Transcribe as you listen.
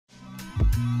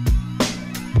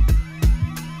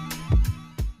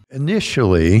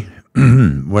Initially,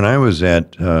 when I was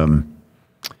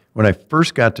when I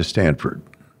first got to Stanford,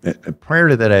 prior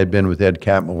to that I had been with Ed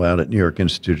Catmull out at New York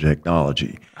Institute of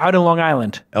Technology. Out in Long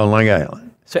Island. On Long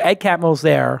Island. So Ed Catmull's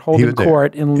there, holding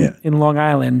court in Long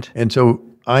Island. And so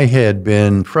I had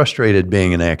been frustrated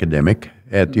being an academic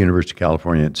at the University of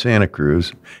California at Santa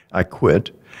Cruz. I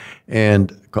quit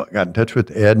and got in touch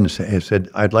with Ed and said,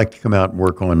 I'd like to come out and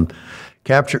work on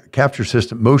capture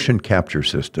system, motion capture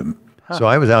system. So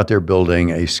I was out there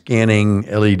building a scanning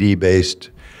LED-based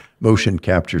motion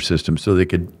capture system so they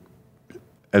could,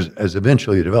 as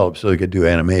eventually developed, so they could do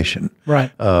animation.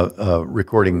 Right.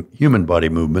 Recording human body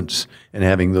movements and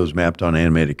having those mapped on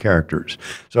animated characters.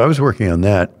 So I was working on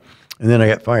that, and then I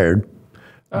got fired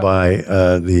by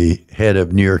the head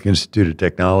of New York Institute of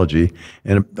Technology,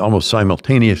 and almost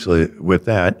simultaneously with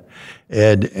that,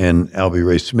 Ed and Albie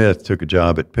Ray Smith took a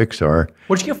job at Pixar.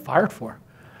 What did you get fired for?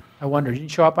 I wonder. Did you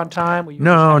show up on time? Were you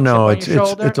No, it's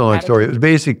a long story. It was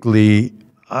basically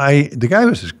the guy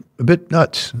was a bit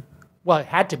nuts. Well, it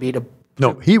had to be to.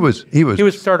 No, he was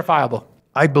certifiable.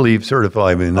 I believe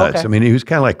certifiably nuts. Okay. I mean, he was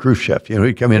kind of like Khrushchev. You know,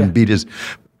 he'd come in and beat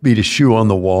his shoe on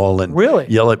the wall and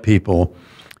yell at people.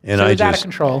 And so he was out of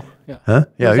control. Yeah. Huh?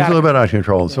 Yeah, he was a little bit out of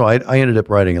control. Yeah. So I ended up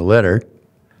writing a letter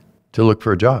to look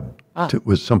for a job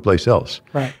with someplace else.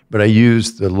 Right. But I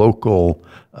used the local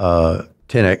a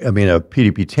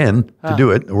PDP-10 to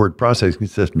do it, the word processing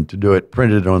system to do it,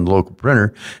 printed it on the local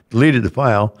printer, deleted the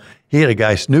file. He had a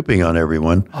guy snooping on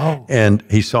everyone, and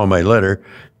he saw my letter.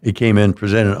 He came in,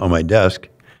 presented it on my desk,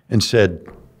 and said,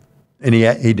 and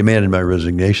he demanded my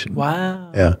resignation.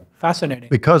 Wow. Yeah. Fascinating.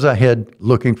 Because I had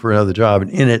looking for another job, and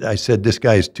in it I said, this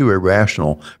guy is too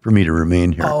irrational for me to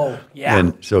remain here. Oh, yeah.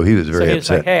 And so he was very upset.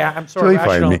 So he was like, hey, I'm so he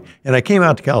fired me. And I came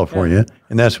out to California,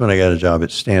 and that's when I got a job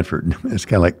at Stanford. It's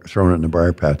kind of like throwing it in the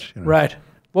briar patch. You know? Right.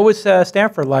 What was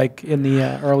Stanford like in the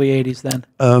early 80s then?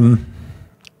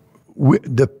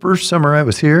 The first summer I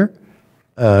was here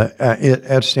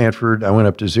at Stanford, I went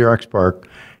up to Xerox PARC,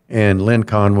 and Lynn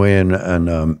Conway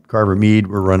and Carver Mead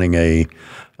were running a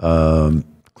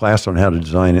class on how to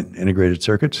design integrated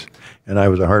circuits, and I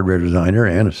was a hardware designer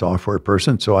and a software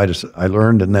person, so I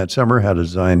learned in that summer how to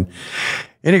design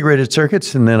integrated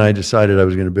circuits, and then I decided I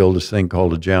was going to build this thing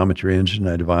called a geometry engine.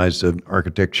 I devised an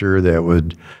architecture that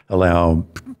would allow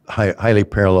highly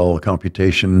parallel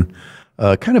computation,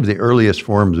 kind of the earliest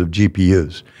forms of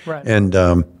GPUs. Right. And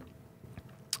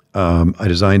I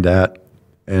designed that,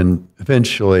 and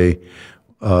eventually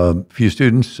a few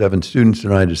students, 7 students,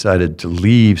 and I decided to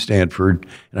leave Stanford,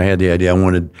 and I had the idea I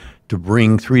wanted to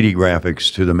bring 3D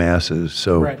graphics to the masses.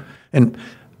 So, and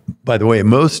by the way,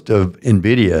 most of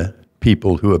NVIDIA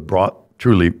people who have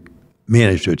truly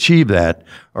managed to achieve that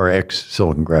are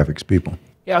ex-Silicon Graphics people.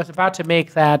 Yeah, I was about to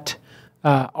make that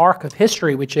arc of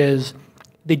history, which is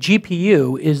the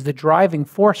GPU is the driving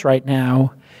force right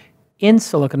now in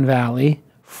Silicon Valley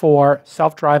for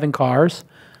self-driving cars,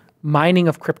 mining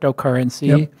of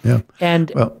cryptocurrency.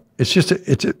 And well,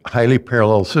 it's a highly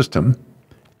parallel system,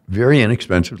 very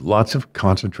inexpensive, lots of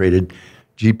concentrated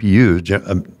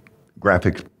GPUs,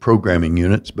 graphics programming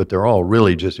units, but they're all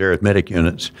really just arithmetic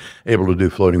units able to do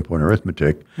floating point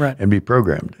arithmetic and be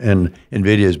programmed. And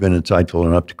NVIDIA has been insightful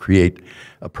enough to create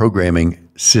a programming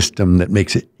system that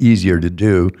makes it easier to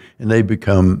do, and they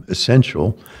become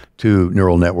essential to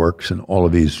neural networks and all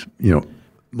of these,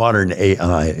 modern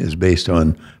AI is based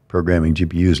on programming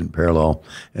GPUs in parallel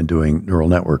and doing neural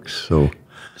networks.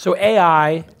 So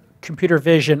AI, computer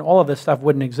vision, all of this stuff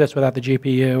wouldn't exist without the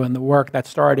GPU and the work that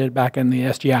started back in the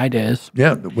SGI days.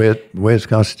 Yeah, the way it's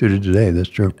constituted today, that's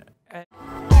true.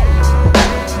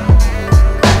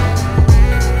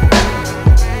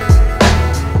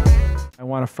 I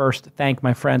want to first thank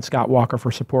my friend Scott Walker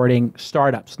for supporting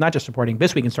startups, not just supporting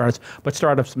This Week in Startups, but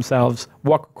startups themselves.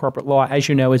 Walker Corporate Law, as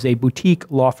you know, is a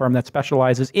boutique law firm that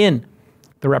specializes in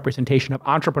the representation of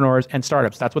entrepreneurs and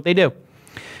startups. That's what they do.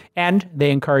 And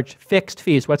they encourage fixed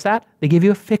fees. What's that? They give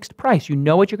you a fixed price. You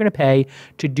know what you're going to pay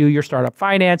to do your startup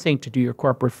financing, to do your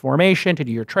corporate formation, to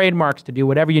do your trademarks, to do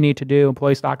whatever you need to do,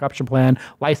 employee stock option plan,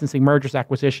 licensing, mergers,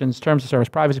 acquisitions, terms of service,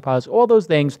 privacy policy, all those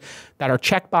things that are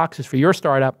check boxes for your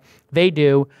startup. They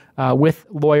do with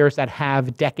lawyers that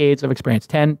have decades of experience,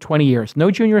 10, 20 years.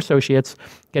 No junior associates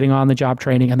getting on the job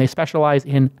training, and they specialize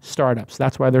in startups.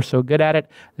 That's why they're so good at it.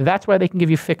 That's why they can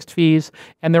give you fixed fees,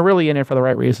 and they're really in it for the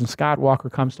right reason. Scott Walker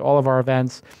comes to all of our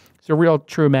events. He's a real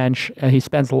true mensch, and he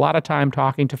spends a lot of time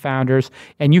talking to founders,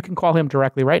 and you can call him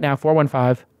directly right now,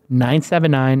 415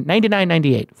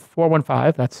 415-979-9998.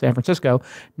 415, that's San Francisco,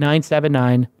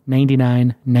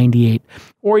 979-9998.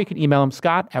 Or you can email him,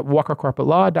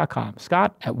 scott@walkercorporatelaw.com,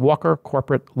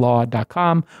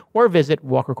 scott@walkercorporatelaw.com, or visit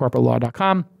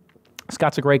walkercorporatelaw.com.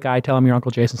 Scott's a great guy. Tell him your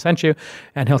Uncle Jason sent you,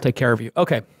 and he'll take care of you.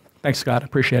 Okay. Thanks, Scott.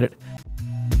 Appreciate it.